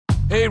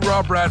Hey,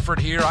 Rob Bradford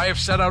here. I have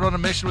set out on a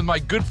mission with my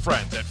good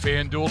friends at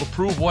FanDuel to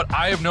prove what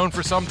I have known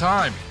for some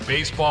time.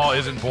 Baseball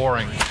isn't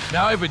boring.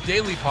 Now I have a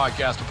daily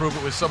podcast to prove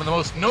it with some of the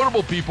most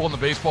notable people in the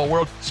baseball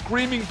world,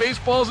 screaming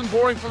baseball isn't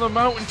boring from the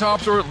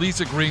mountaintops, or at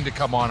least agreeing to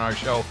come on our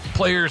show.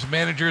 Players,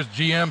 managers,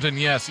 GMs, and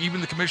yes, even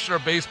the commissioner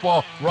of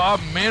baseball, Rob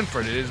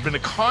Manfred. It has been a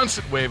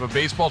constant wave of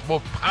baseball's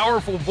most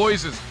powerful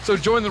voices. So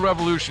join the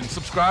revolution.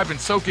 Subscribe and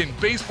soak in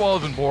Baseball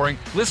Isn't Boring.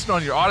 Listen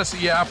on your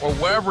Odyssey app or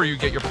wherever you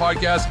get your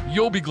podcasts.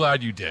 You'll be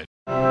glad you did.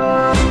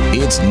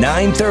 It's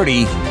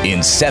 930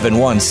 in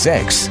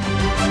 716.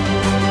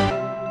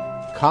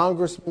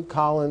 Congressman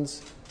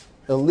Collins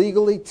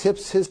illegally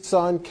tips his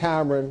son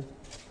Cameron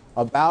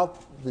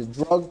about the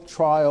drug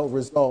trial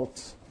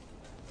results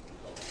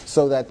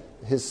so that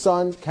his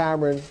son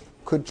Cameron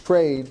could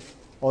trade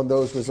on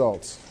those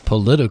results.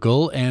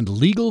 Political and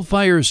legal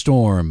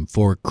firestorm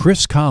for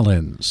Chris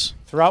Collins.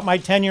 Throughout my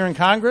tenure in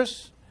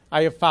Congress,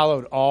 I have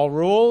followed all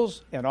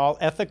rules and all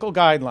ethical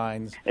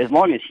guidelines. As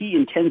long as he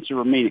intends to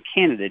remain a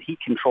candidate, he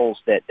controls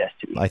that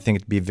destiny. I think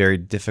it'd be very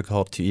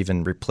difficult to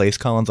even replace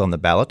Collins on the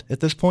ballot at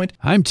this point.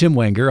 I'm Tim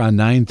Wenger on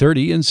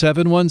 930 in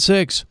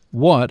 716.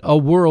 What a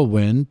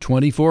whirlwind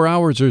 24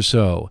 hours or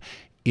so.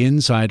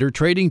 Insider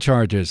trading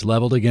charges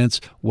leveled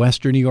against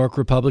Western New York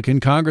Republican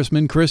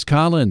Congressman Chris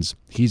Collins.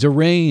 He's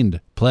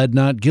arraigned, pled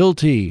not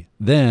guilty,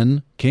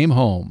 then came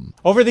home.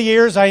 Over the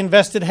years, I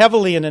invested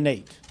heavily in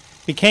Innate,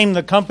 became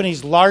the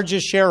company's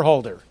largest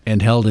shareholder,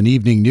 and held an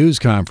evening news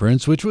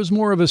conference, which was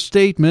more of a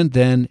statement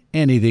than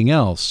anything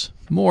else.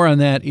 More on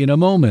that in a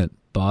moment.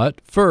 But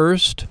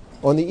first,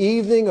 on the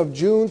evening of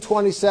June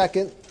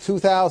 22nd,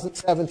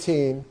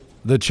 2017,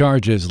 the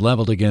charges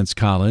leveled against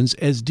Collins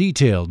as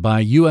detailed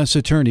by U.S.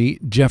 Attorney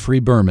Jeffrey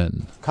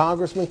Berman.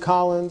 Congressman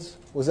Collins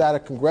was at a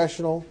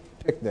congressional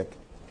picnic,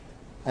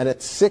 and at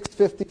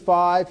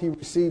 6:55 he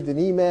received an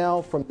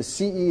email from the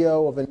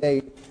CEO of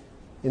Innate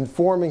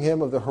informing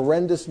him of the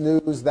horrendous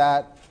news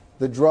that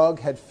the drug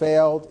had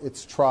failed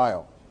its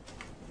trial.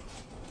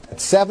 At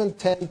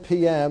 7:10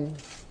 p.m.,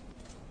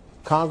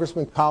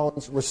 Congressman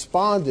Collins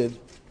responded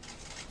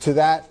to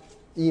that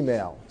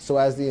email. So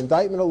as the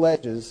indictment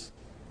alleges,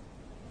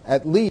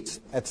 at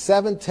least at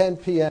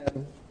 7:10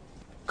 p.m.,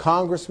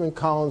 Congressman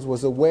Collins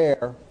was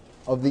aware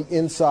of the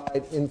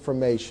inside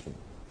information.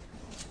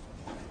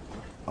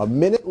 A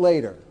minute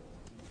later,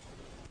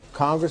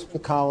 Congressman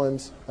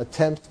Collins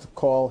attempts to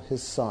call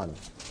his son.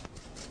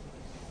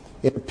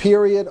 In a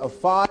period of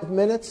 5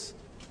 minutes,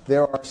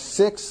 there are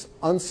 6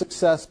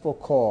 unsuccessful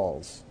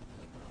calls.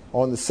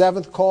 On the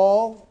 7th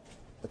call,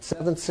 at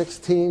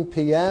 7:16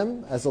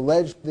 p.m., as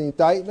alleged in the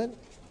indictment,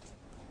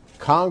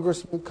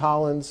 Congressman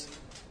Collins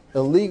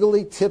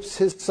illegally tips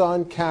his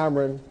son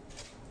Cameron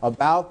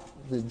about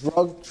the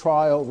drug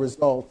trial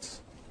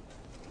results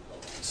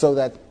so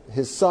that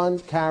his son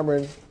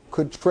Cameron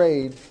could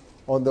trade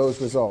on those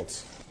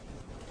results.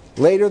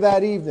 Later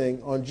that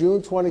evening, on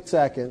June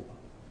 22nd,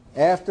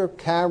 after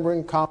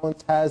Cameron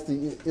Collins has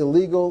the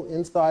illegal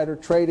insider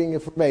trading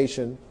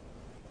information,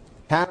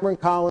 Cameron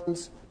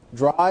Collins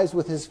drives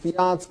with his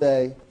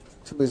fiancée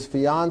to his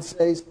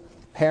fiancée's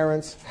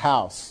parents'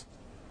 house.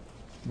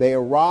 They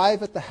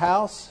arrive at the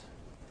house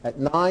at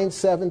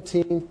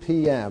 9:17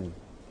 p.m.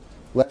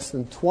 Less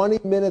than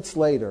 20 minutes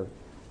later,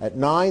 at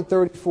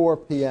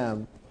 9:34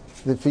 p.m.,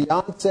 the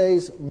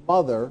fiancée's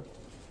mother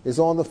is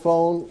on the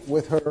phone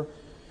with her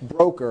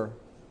broker,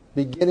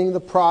 beginning the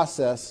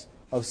process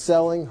of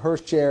selling her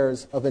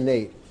shares of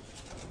Innate.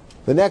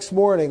 The next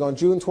morning, on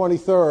June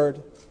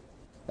 23rd,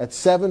 at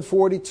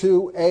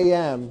 7:42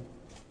 a.m.,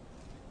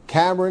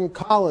 Cameron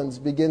Collins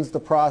begins the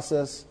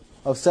process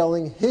of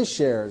selling his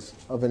shares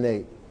of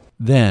Innate.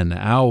 Then,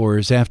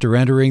 hours after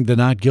entering the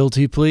not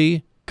guilty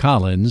plea,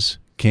 Collins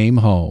came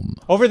home.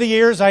 Over the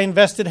years, I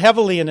invested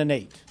heavily in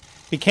Innate,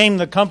 became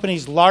the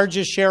company's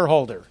largest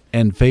shareholder,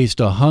 and faced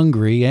a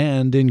hungry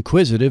and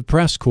inquisitive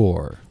press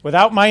corps.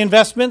 Without my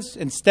investments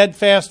and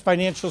steadfast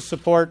financial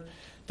support,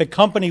 the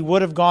company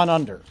would have gone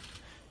under,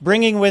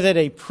 bringing with it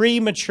a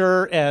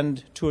premature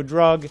end to a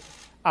drug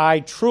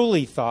I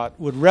truly thought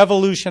would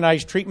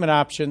revolutionize treatment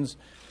options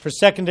for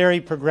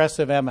secondary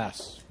progressive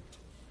MS.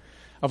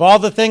 Of all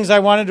the things I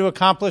wanted to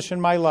accomplish in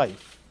my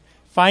life,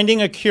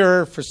 finding a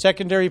cure for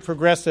secondary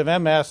progressive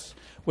MS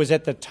was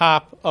at the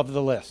top of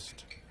the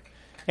list.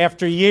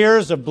 After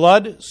years of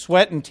blood,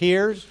 sweat, and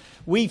tears,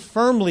 we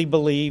firmly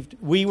believed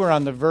we were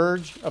on the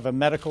verge of a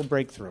medical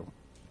breakthrough.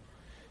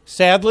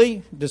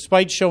 Sadly,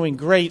 despite showing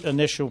great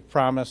initial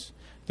promise,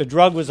 the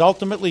drug was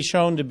ultimately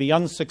shown to be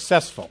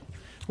unsuccessful,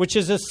 which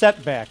is a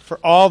setback for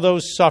all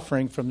those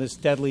suffering from this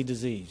deadly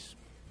disease.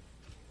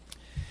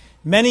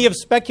 Many have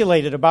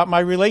speculated about my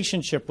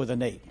relationship with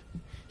Innate.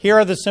 Here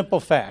are the simple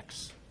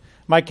facts.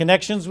 My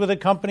connections with the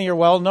company are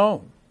well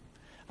known.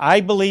 I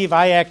believe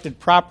I acted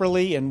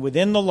properly and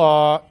within the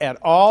law at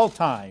all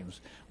times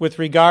with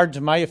regard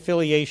to my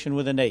affiliation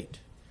with Innate.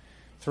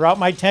 Throughout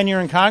my tenure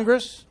in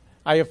Congress,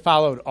 I have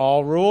followed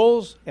all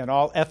rules and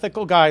all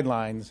ethical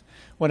guidelines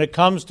when it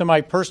comes to my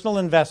personal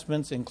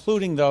investments,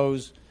 including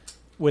those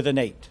with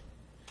Innate.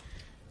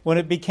 When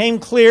it became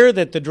clear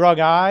that the drug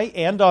I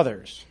and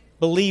others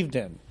believed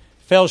in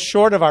fell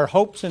short of our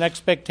hopes and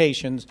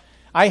expectations,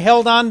 I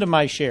held on to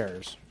my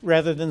shares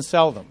rather than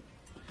sell them.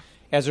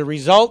 As a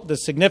result, the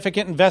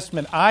significant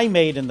investment I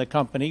made in the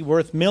company,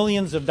 worth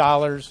millions of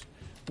dollars,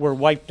 were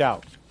wiped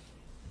out.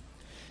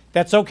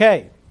 That's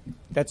okay.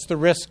 That's the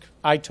risk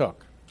I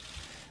took.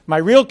 My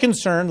real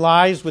concern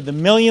lies with the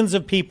millions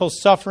of people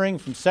suffering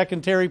from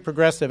secondary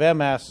progressive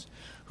MS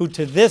who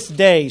to this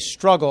day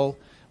struggle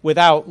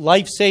without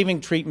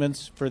life-saving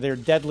treatments for their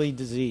deadly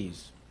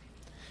disease.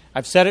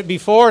 I've said it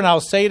before and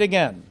I'll say it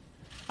again.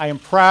 I am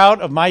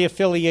proud of my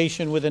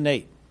affiliation with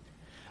Innate.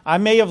 I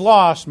may have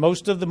lost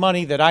most of the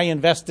money that I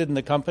invested in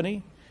the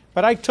company,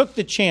 but I took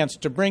the chance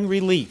to bring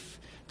relief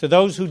to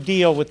those who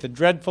deal with the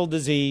dreadful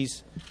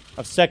disease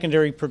of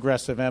secondary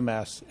progressive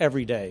MS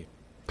every day.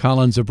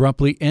 Collins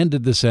abruptly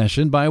ended the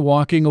session by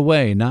walking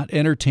away, not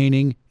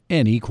entertaining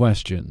any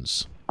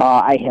questions.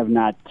 I have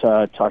not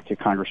talked to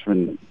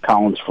Congressman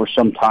Collins for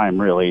some time,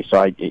 really. So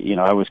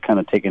I was kind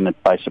of taken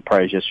by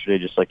surprise yesterday,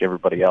 just like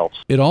everybody else.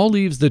 It all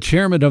leaves the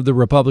chairman of the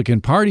Republican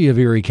Party of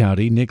Erie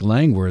County, Nick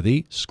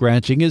Langworthy,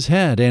 scratching his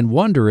head and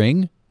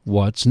wondering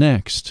what's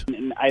next.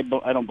 And I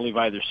don't believe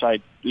either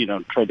side,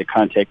 tried to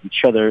contact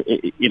each other.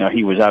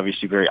 He was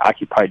obviously very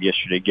occupied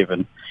yesterday,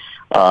 given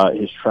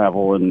his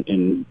travel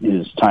and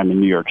his time in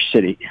New York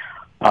City.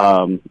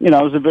 It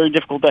was a very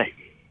difficult day.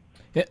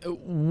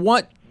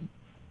 What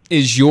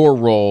is your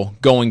role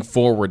going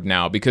forward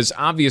now? Because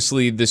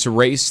obviously this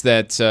race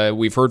that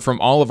we've heard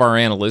from all of our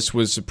analysts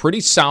was pretty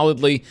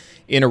solidly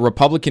in a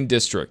Republican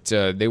district.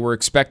 They were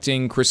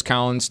expecting Chris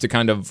Collins to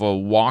kind of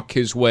walk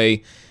his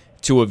way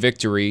to a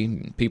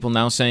victory. People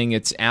now saying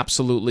it's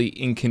absolutely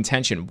in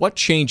contention. What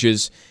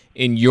changes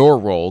in your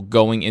role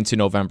going into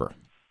November?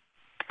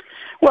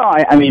 Well,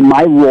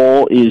 my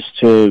role is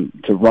to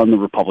run the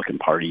Republican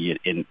Party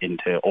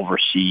and to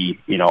oversee,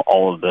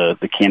 all of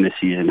the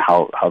candidacies and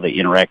how they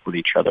interact with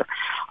each other.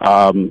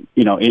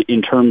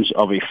 In terms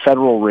of a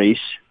federal race,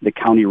 the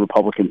county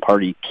Republican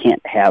Party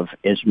can't have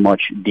as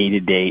much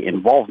day-to-day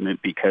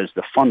involvement because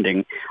the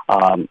funding,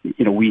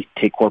 we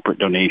take corporate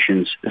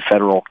donations. The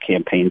federal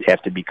campaigns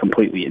have to be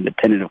completely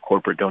independent of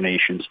corporate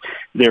donations.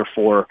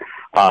 Therefore,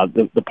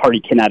 the party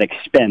cannot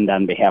expend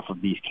on behalf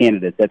of these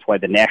candidates. That's why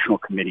the national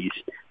committees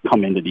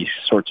come into these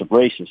sorts of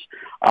races.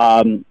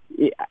 Congressman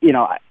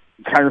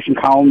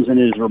Collins in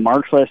his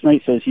remarks last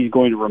night says he's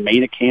going to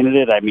remain a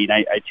candidate. I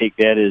take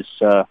that as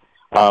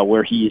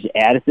where he's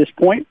at this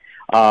point.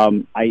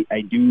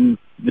 The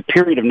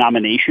period of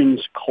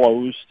nominations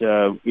closed,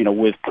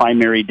 with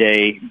primary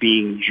day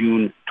being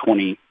June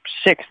 26th,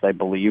 I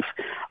believe.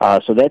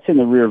 So that's in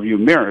the rearview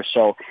mirror.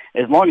 So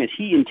as long as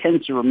he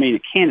intends to remain a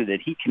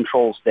candidate, he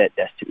controls that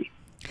destiny.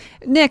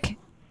 Nick,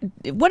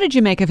 what did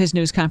you make of his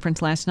news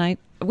conference last night?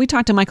 We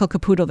talked to Michael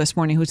Caputo this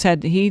morning, who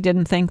said he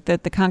didn't think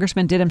that the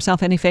congressman did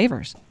himself any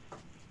favors.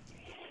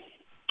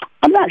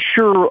 I'm not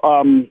sure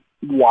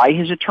why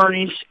his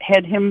attorneys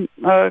had him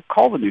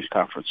call the news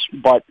conference,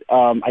 but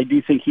I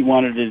do think he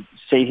wanted to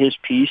say his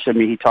piece.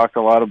 He talked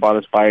a lot about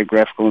his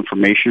biographical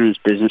information, his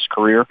business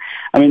career.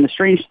 The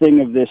strange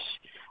thing of this,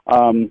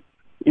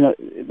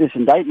 this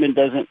indictment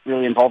doesn't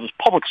really involve his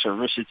public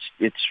service.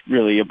 It's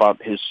really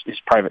about his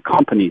private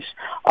companies.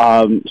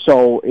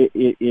 So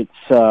it's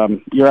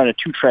you're on a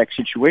two-track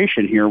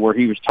situation here where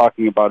he was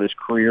talking about his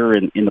career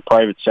in the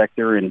private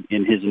sector and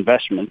in his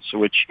investments,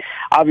 which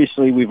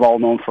obviously we've all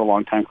known for a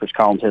long time. Chris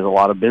Collins has a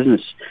lot of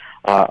business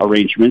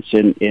arrangements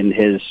and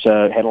has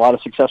had a lot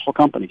of successful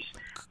companies.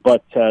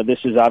 But this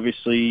has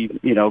obviously,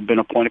 been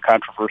a point of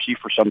controversy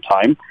for some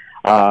time.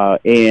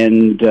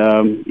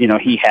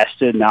 He has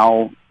to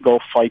now go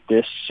fight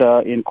this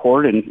in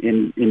court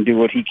and do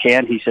what he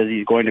can. He says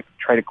he's going to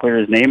try to clear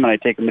his name, and I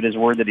take him at his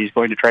word that he's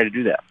going to try to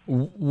do that.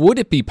 Would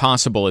it be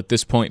possible at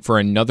this point for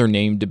another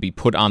name to be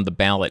put on the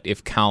ballot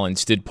if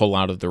Collins did pull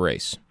out of the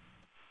race?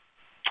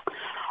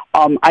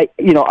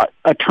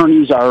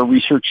 Attorneys are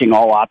researching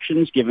all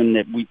options, given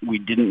that we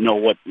didn't know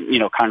what,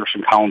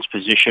 Congressman Collins'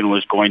 position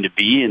was going to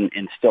be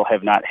and still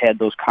have not had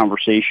those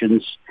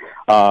conversations.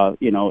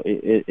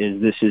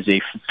 This is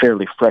a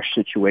fairly fresh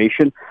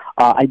situation.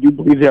 I do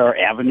believe there are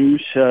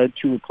avenues to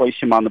replace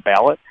him on the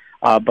ballot,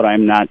 but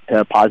I'm not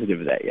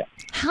positive of that yet.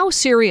 How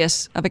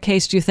serious of a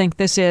case do you think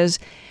this is?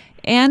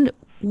 And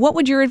what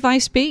would your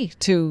advice be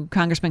to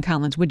Congressman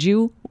Collins? Would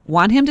you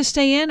want him to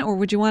stay in, or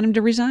would you want him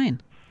to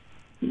resign?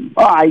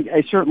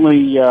 I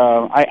certainly,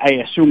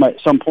 I assume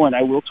at some point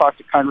I will talk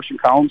to Congressman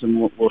Collins,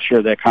 and we'll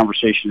share that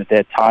conversation at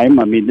that time.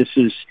 This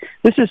is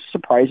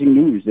surprising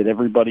news that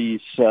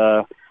everybody's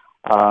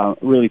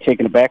really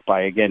taken aback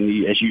by.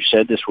 Again, as you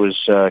said, this was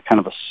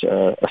kind of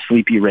a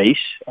sleepy race.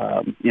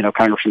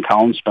 Congressman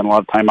Collins spent a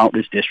lot of time out in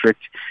his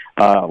district,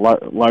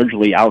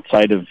 largely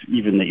outside of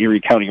even the Erie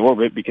County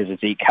orbit because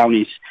it's 8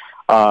 counties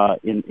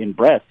in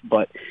breadth.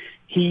 But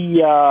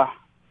he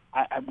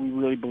we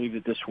really believe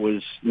that this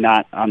was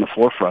not on the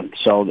forefront.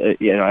 So,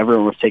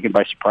 everyone was taken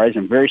by surprise.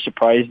 I'm very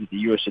surprised that the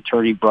U.S.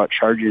 Attorney brought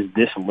charges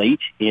this late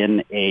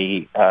in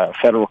a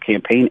federal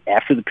campaign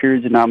after the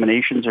periods of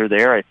nominations are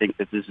there. I think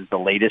that this is the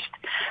latest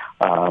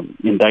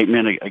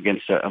indictment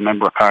against a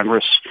member of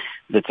Congress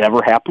that's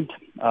ever happened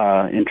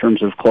in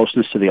terms of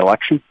closeness to the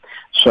election.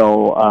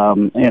 So,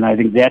 and I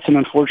think that's an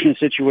unfortunate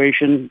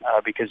situation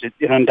because it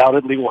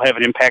undoubtedly will have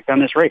an impact on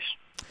this race.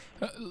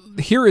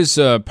 Here is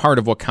part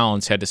of what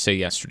Collins had to say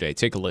yesterday.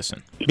 Take a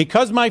listen.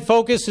 Because my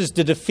focus is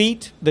to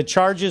defeat the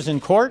charges in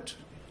court,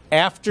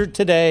 after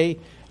today,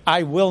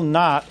 I will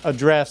not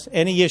address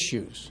any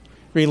issues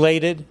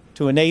related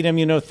to innate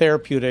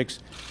immunotherapeutics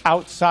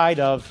outside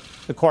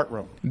of the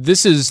courtroom.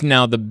 This is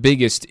now the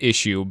biggest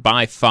issue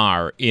by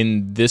far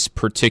in this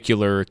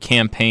particular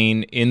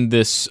campaign, in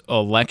this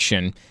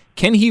election.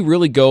 Can he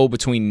really go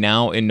between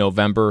now and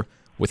November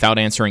without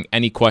answering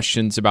any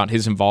questions about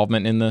his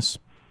involvement in this?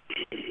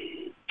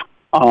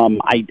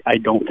 I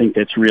don't think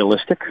that's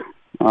realistic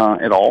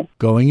at all.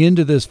 Going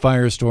into this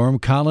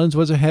firestorm, Collins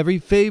was a heavy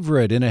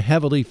favorite in a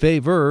heavily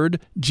favored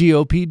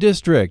GOP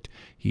district.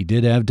 He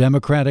did have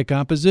Democratic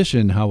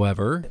opposition,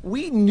 however.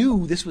 We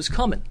knew this was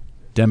coming.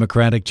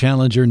 Democratic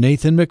challenger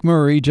Nathan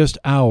McMurray just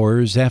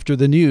hours after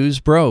the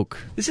news broke.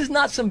 This is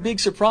not some big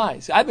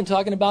surprise. I've been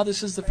talking about this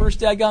since the first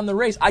day I got in the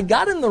race. I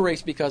got in the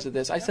race because of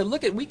this. I said,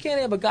 look, we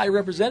can't have a guy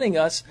representing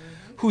us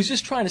who's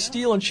just trying to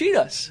steal and cheat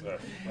us.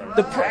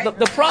 The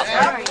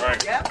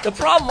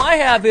problem I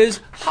have is,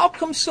 how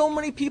come so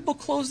many people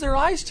close their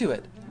eyes to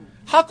it?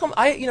 How come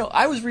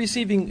I was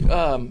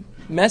receiving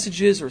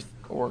messages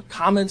or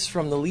comments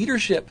from the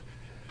leadership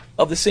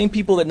of the same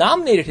people that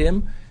nominated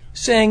him,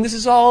 saying this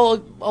is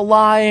all a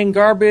lie and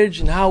garbage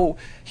and how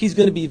he's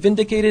going to be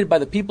vindicated by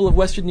the people of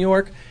Western New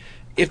York.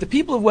 If the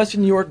people of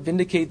Western New York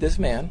vindicate this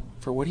man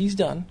for what he's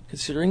done,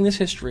 considering this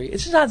history,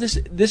 it's not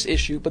this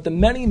issue, but the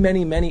many,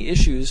 many, many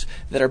issues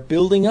that are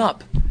building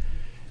up,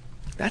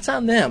 that's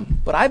on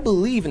them. But I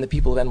believe in the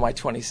people of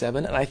NY27,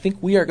 and I think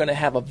we are going to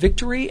have a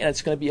victory, and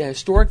it's going to be a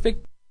historic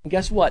victory. And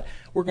guess what?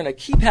 We're going to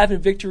keep having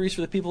victories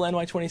for the people of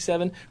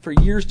NY27 for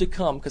years to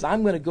come, because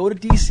I'm going to go to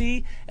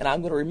D.C., and I'm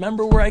going to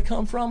remember where I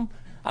come from.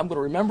 I'm going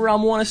to remember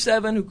I'm one of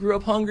seven who grew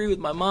up hungry with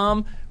my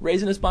mom,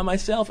 raising us by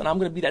myself, and I'm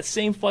going to be that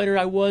same fighter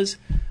I was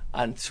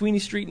on Sweeney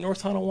Street in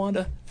North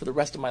Tonawanda for the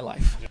rest of my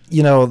life.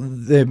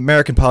 The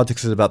American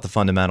politics is about the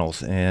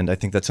fundamentals, and I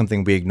think that's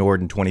something we ignored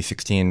in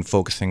 2016,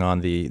 focusing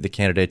on the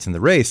candidates in the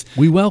race.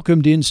 We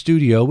welcomed in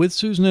studio with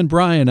Susan and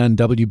Brian on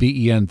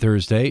WBEN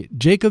Thursday,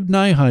 Jacob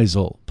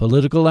Neuheisel,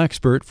 political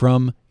expert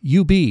from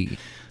UB.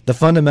 The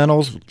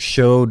fundamentals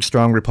showed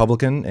strong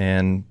Republican,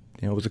 and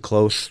it was a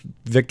close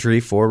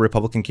victory for a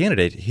Republican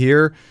candidate.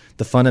 Here,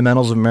 the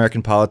fundamentals of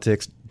American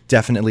politics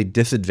definitely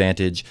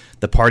disadvantage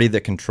the party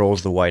that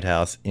controls the White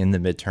House in the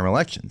midterm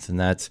elections. And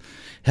that's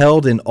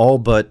held in all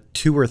but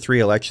 2 or 3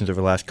 elections over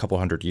the last couple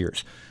hundred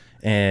years.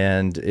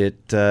 And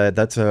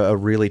that's a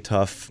really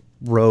tough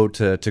road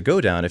to go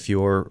down if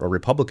you're a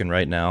Republican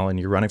right now and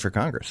you're running for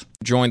Congress.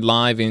 Joined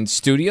live in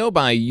studio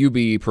by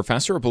UB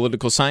professor of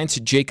political science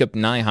Jacob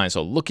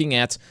Neuheisel, looking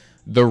at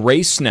the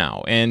race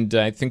now. And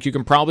I think you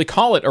can probably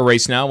call it a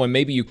race now when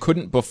maybe you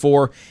couldn't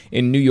before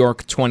in New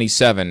York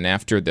 27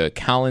 after the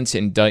Collins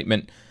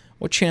indictment.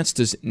 What chance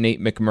does Nate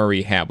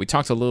McMurray have? We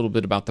talked a little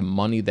bit about the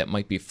money that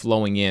might be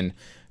flowing in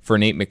for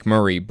Nate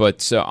McMurray,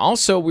 but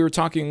also we were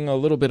talking a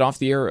little bit off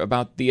the air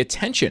about the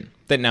attention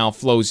that now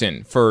flows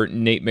in for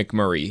Nate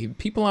McMurray.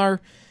 People are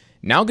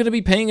now going to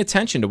be paying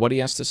attention to what he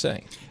has to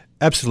say.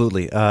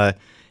 Absolutely.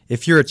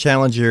 If you're a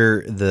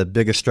challenger, the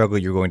biggest struggle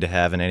you're going to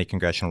have in any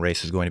congressional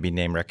race is going to be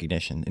name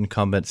recognition.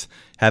 Incumbents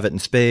have it in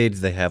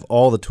spades. They have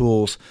all the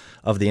tools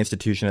of the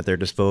institution at their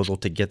disposal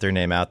to get their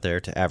name out there,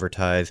 to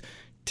advertise,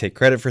 take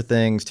credit for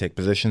things, take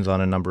positions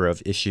on a number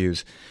of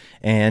issues.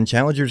 And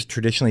challengers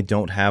traditionally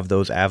don't have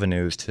those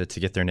avenues to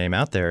get their name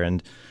out there.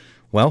 And,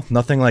 well,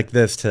 nothing like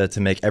this to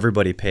make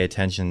everybody pay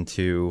attention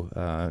to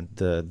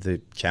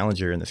the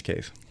challenger in this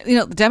case.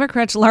 The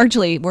Democrats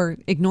largely were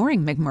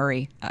ignoring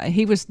McMurray.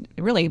 He was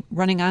really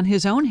running on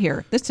his own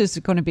here. This is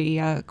going to be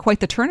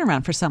quite the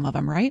turnaround for some of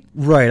them, right?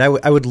 Right.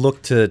 I would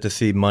look to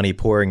see money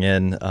pouring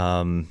in,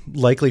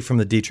 likely from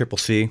the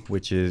DCCC,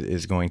 which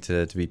is going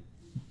to be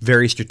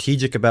very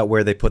strategic about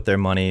where they put their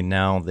money.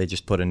 Now they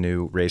just put a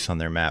new race on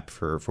their map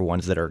for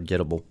ones that are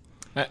gettable.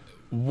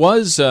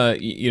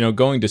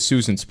 Going to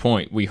Susan's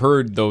point, we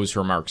heard those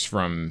remarks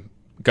from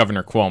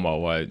Governor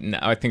Cuomo,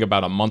 I think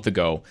about a month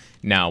ago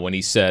now, when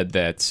he said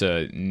that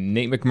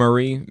Nate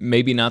McMurray,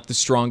 maybe not the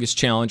strongest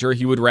challenger.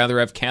 He would rather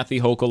have Kathy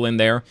Hochul in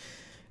there.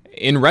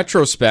 In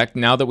retrospect,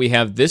 now that we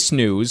have this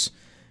news,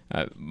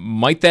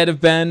 Might that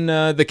have been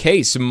the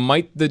case?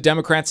 Might the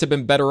Democrats have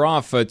been better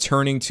off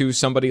turning to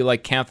somebody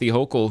like Kathy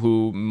Hochul,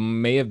 who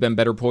may have been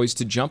better poised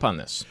to jump on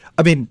this?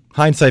 I mean,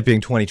 hindsight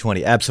being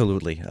 20/20,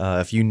 absolutely.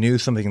 If you knew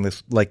something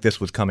like this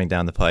was coming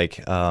down the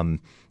pike,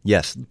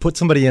 yes, put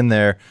somebody in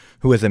there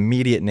who has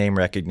immediate name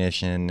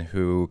recognition,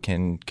 who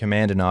can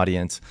command an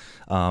audience,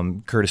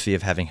 courtesy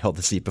of having held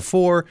the seat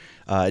before.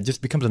 It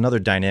just becomes another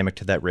dynamic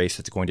to that race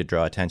that's going to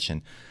draw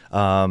attention.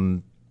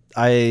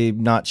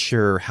 I'm not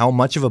sure how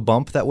much of a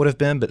bump that would have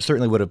been, but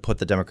certainly would have put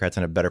the Democrats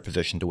in a better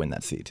position to win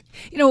that seat.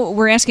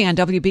 We're asking on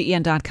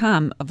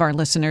WBEN.com of our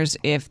listeners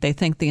if they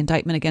think the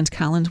indictment against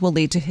Collins will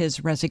lead to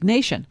his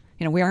resignation.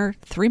 We are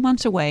 3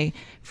 months away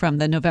from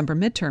the November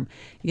midterm.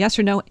 Yes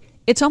or no?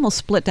 It's almost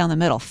split down the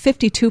middle.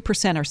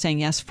 52% are saying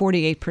yes,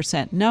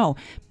 48% no.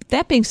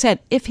 That being said,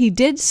 if he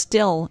did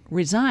still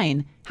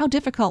resign, how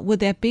difficult would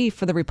that be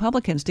for the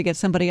Republicans to get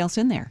somebody else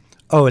in there?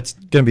 Oh, it's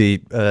going to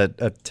be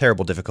a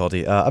terrible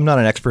difficulty. I'm not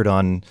an expert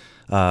on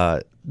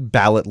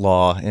ballot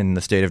law in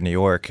the state of New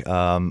York.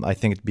 I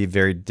think it'd be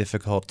very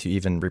difficult to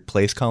even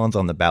replace Collins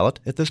on the ballot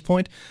at this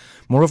point.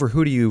 Moreover,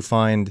 who do you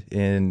find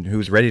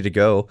who's ready to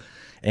go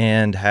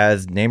and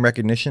has name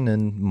recognition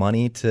and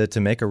money to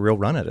make a real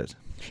run at it?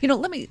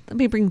 Let me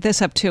bring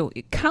this up too.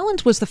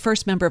 Collins was the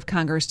first member of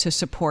Congress to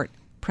support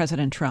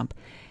President Trump.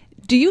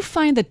 Do you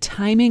find the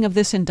timing of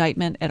this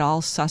indictment at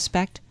all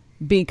suspect?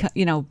 Being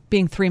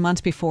 3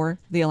 months before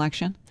the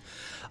election?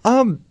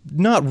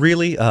 Not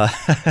really.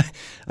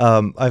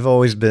 I've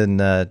always been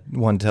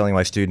one telling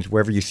my students,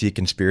 wherever you see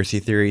conspiracy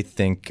theory,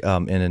 think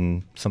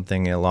in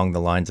something along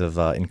the lines of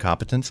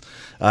incompetence.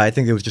 I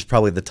think it was just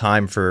probably the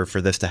time for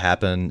this to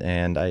happen,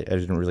 and I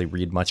didn't really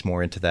read much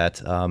more into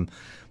that.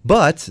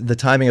 But the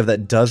timing of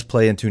that does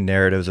play into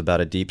narratives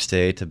about a deep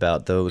state,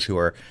 about those who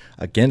are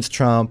against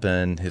Trump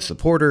and his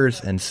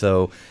supporters. And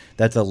so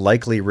that's a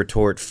likely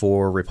retort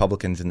for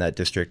Republicans in that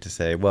district to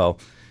say, well,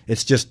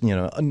 it's just,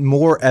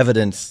 more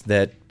evidence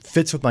that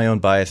fits with my own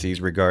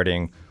biases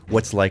regarding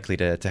what's likely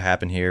to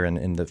happen here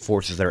and the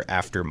forces that are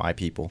after my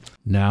people.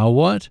 Now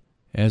what?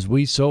 As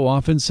we so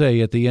often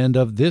say at the end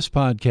of this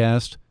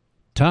podcast,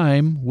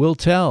 time will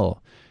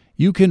tell.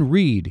 You can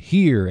read,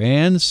 hear,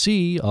 and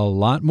see a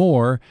lot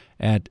more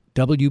at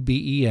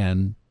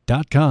WBEN.com.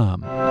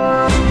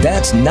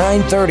 That's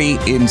 930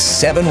 in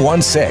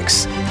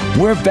 716.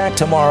 We're back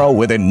tomorrow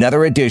with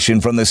another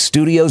edition from the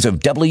studios of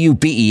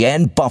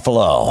WBEN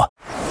Buffalo.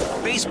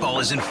 Baseball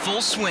is in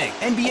full swing.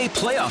 NBA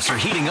playoffs are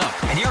heating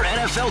up, and your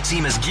NFL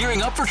team is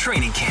gearing up for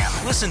training camp.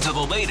 Listen to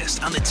the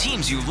latest on the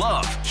teams you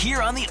love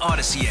here on the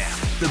Odyssey app.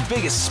 The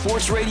biggest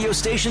sports radio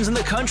stations in the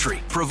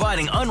country,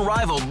 providing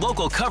unrivaled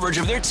local coverage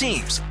of their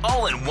teams,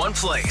 all in one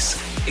place.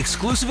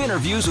 Exclusive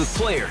interviews with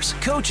players,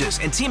 coaches,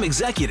 and team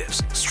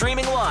executives,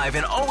 streaming live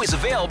and always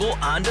available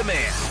on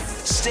demand.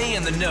 Stay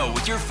in the know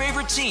with your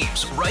favorite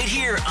teams right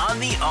here on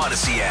the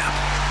Odyssey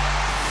app.